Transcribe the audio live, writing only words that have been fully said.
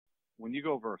when you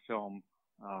go over a film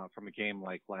from a game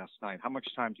like last night, how much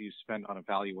time do you spend on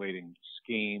evaluating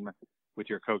scheme with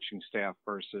your coaching staff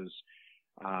versus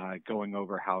going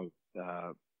over how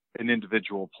an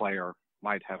individual player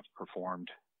might have performed?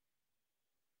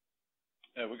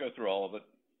 Yeah, we go through all of it.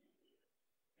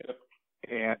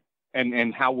 Yep.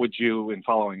 And how would you, in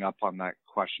following up on that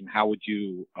question, how would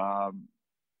you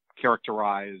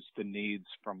characterize the needs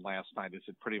from last night? Is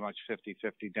it pretty much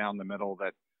 50-50 down the middle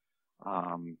that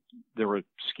there were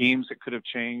schemes that could have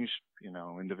changed,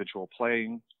 individual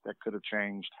playing that could have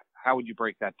changed? How would you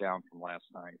break that down from last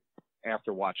night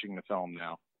after watching the film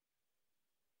now?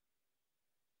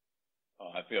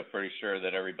 I feel pretty sure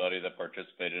that everybody that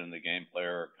participated in the game,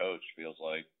 player or coach, feels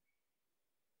like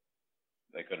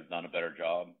they could have done a better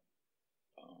job.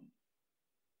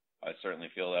 I certainly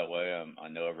feel that way. I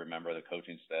know every member of the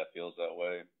coaching staff feels that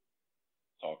way.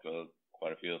 Talked to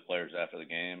quite a few of the players after the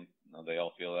game. They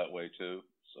all feel that way too.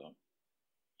 So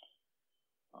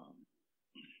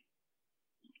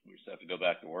we just have to go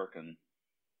back to work and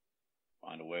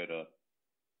find a way to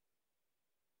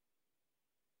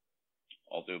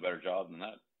all do a better job than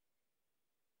that.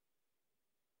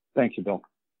 Thank you, Bill.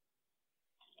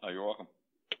 Oh, you're welcome.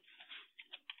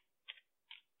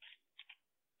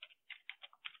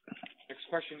 Next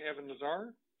question, Evan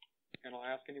Lazar. And I'll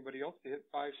ask anybody else to hit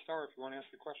 5-star if you want to ask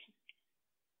a question.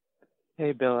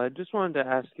 Hey, Bill, I just wanted to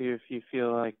ask you if you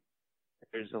feel like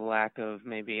there's a lack of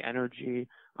maybe energy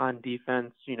on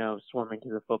defense, swarming to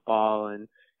the football, and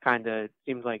kind of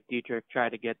seems like Dietrich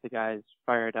tried to get the guys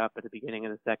fired up at the beginning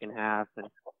of the second half and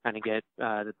kind of get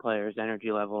the players'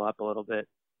 energy level up a little bit.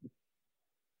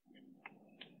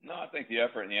 No, I think the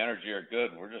effort and the energy are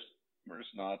good. We're just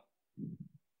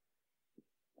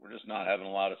not having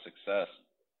a lot of success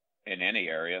in any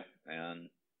area, and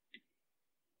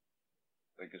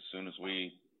I think as soon as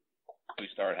we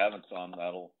start having some,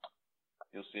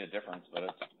 you'll see a difference. But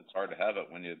it's hard to have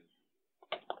it when you're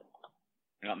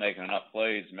not making enough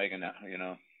plays,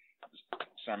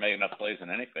 start making enough plays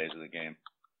in any phase of the game.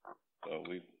 So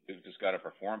we've just got to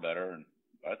perform better, and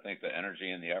I think the energy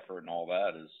and the effort and all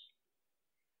that is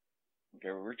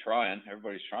okay. We're trying,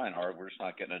 everybody's trying hard. We're just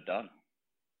not getting it done.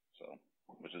 So,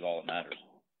 which is all that matters.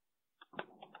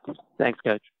 Thanks,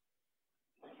 Coach.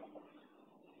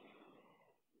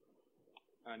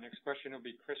 Next question will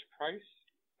be Chris Price,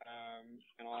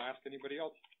 and I'll ask anybody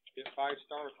else to hit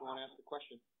 5-star if you want to ask a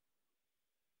question.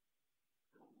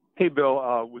 Hey, Bill,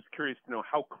 was curious to know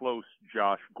how close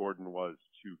Josh Gordon was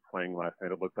to playing last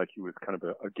night. It looked like he was kind of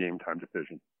a game-time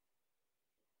decision.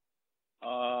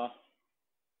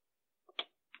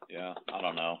 Yeah, I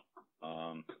don't know.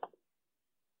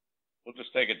 We'll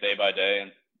just take it day by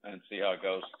day and see how it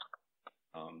goes.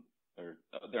 There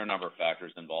are a number of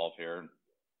factors involved here.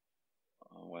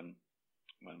 When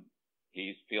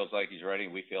he feels like he's ready,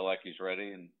 we feel like he's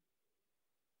ready, and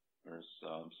there's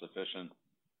sufficient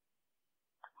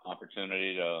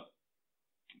opportunity to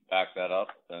back that up,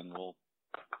 then we'll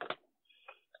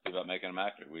see about making him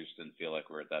active. We just didn't feel like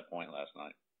we were at that point last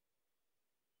night.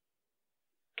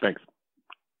 Thanks.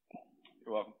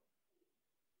 You're welcome.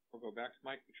 We'll go back to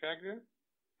Mike Petraglia.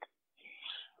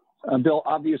 Bill,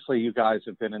 obviously you guys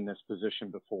have been in this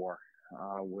position before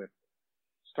with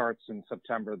starts in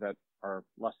September that are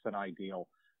less than ideal.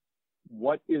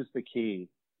 What is the key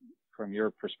from your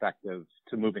perspective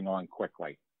to moving on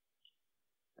quickly?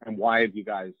 And why have you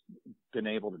guys been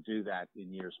able to do that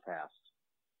in years past?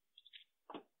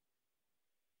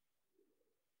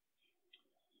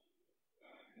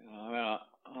 I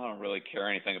don't really care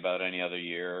anything about any other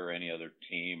year or any other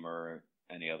team or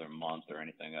any other month or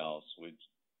anything else. We've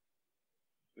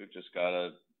just got to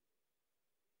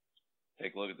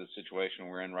take a look at the situation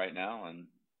we're in right now and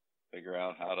figure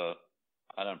out how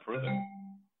to improve it.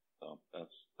 So that's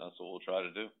what we'll try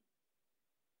to do.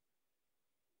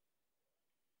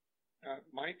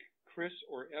 Mike, Chris,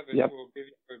 or Evan will give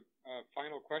you a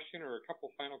final question or a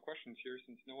couple final questions here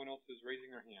since no one else is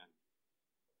raising their hand.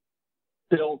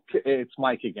 Bill, it's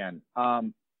Mike again.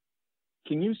 Can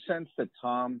you sense that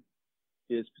Tom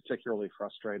is particularly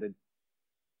frustrated?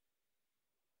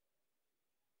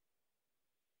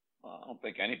 I don't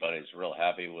think anybody's real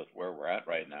happy with where we're at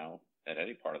right now at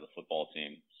any part of the football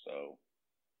team. So,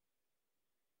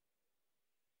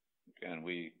 again,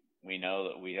 we know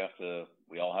that we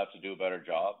all have to do a better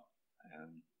job,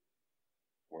 and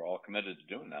we're all committed to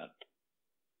doing that.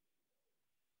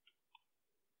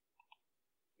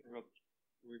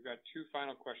 We've got two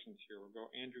final questions here. We'll go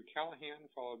Andrew Callahan,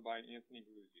 followed by Anthony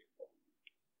Galluzzi.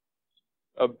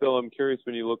 Bill, I'm curious,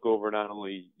 when you look over not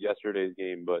only yesterday's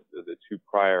game, but the two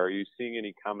prior, are you seeing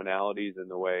any commonalities in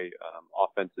the way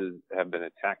offenses have been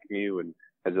attacking you? And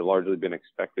has it largely been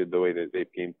expected the way that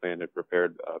they've game planned and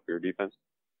prepared for your defense?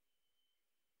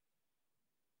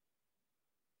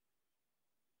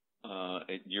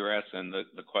 You're asking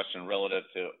the question relative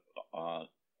to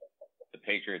the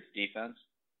Patriots defense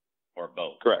or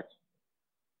both? Correct.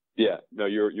 Yeah, no,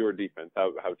 your defense,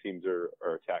 how teams are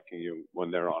attacking you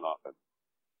when they're on offense.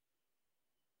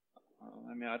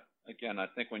 I mean, I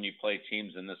think when you play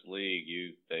teams in this league,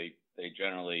 they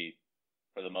generally,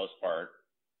 for the most part,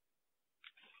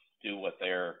 do what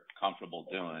they're comfortable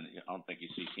doing. I don't think you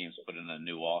see teams put in a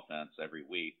new offense every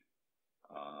week.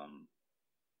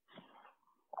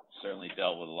 Certainly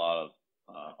dealt with a lot of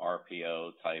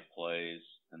RPO type plays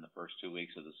in the first 2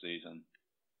 weeks of the season.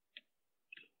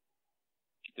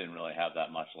 Didn't really have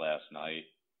that much last night.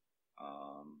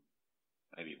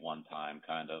 Maybe one time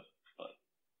kind of, but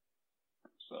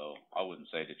so I wouldn't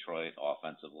say Detroit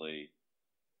offensively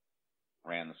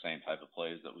ran the same type of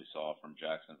plays that we saw from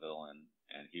Jacksonville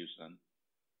and Houston.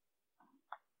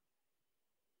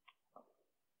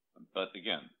 But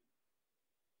again,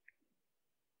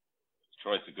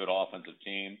 Detroit's a good offensive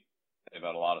team. They've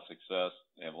had a lot of success.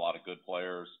 They have a lot of good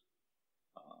players.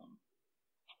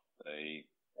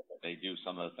 They do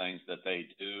some of the things that they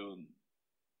do.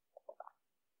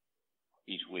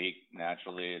 Each week,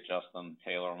 naturally adjust them,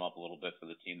 tailor them up a little bit for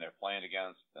the team they're playing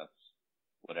against. That's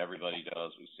what everybody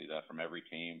does. We see that from every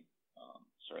team.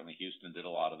 Certainly Houston did a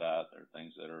lot of that. There are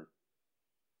things that are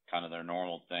kind of their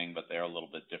normal thing, but they're a little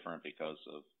bit different because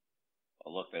of a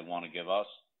look they want to give us.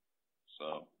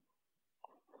 So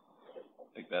I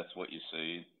think that's what you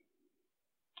see.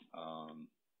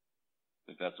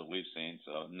 I think that's what we've seen.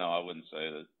 So no, I wouldn't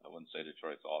say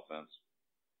Detroit's offense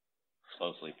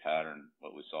closely patterned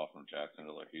what we saw from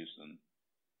Jacksonville or Houston.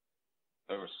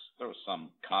 There was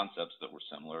some concepts that were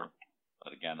similar,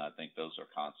 but again, I think those are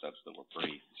concepts that were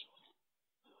pretty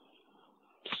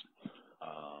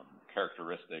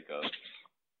characteristic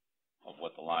of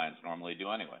what the Lions normally do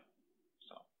anyway.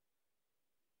 So.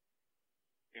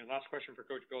 And last question for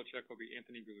Coach Belichick will be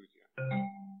Anthony Galluzia.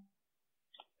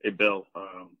 Hey, Bill.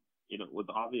 With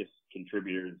the obvious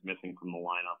contributors missing from the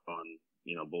lineup on,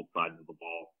 both sides of the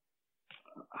ball,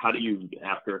 how do you,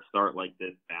 after a start like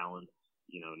this, balance,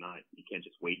 you can't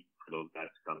just wait for those guys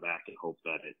to come back and hope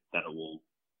that it will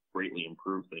greatly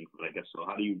improve things. But I guess, so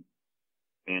how do you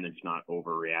manage not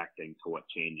overreacting to what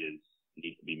changes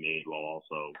need to be made while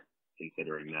also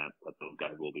considering that those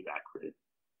guys will be back for you?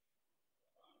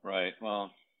 Right.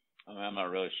 Well, I'm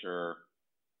not really sure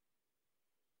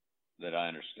that I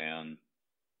understand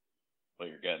what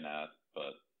you're getting at,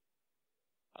 but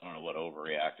I don't know what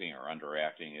overreacting or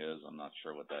underreacting is. I'm not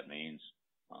sure what that means.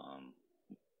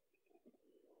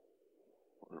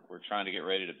 We're trying to get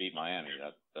ready to beat Miami.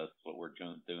 That's what we're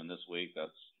doing this week.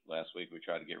 That's last week we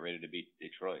tried to get ready to beat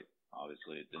Detroit.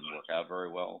 Obviously, it didn't work out very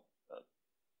well. But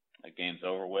that game's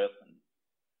over with, and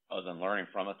other than learning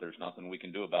from it, there's nothing we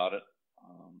can do about it.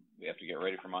 We have to get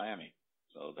ready for Miami.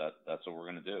 So that's what we're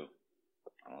going to do.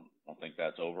 I don't think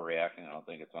that's overreacting. I don't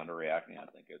think it's underreacting. I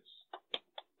think it's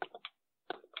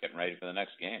getting ready for the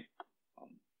next game,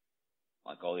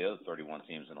 like all the other 31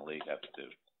 teams in the league have to do.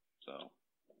 So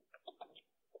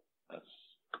that's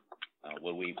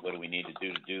what do we need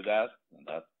to do that? And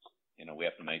that's we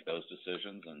have to make those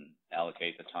decisions and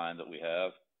allocate the time that we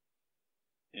have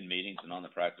in meetings and on the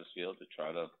practice field to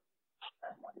try to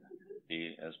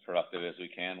be as productive as we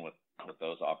can with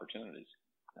those opportunities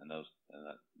and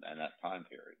that time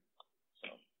period. So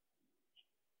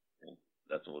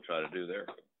that's what we'll try to do there.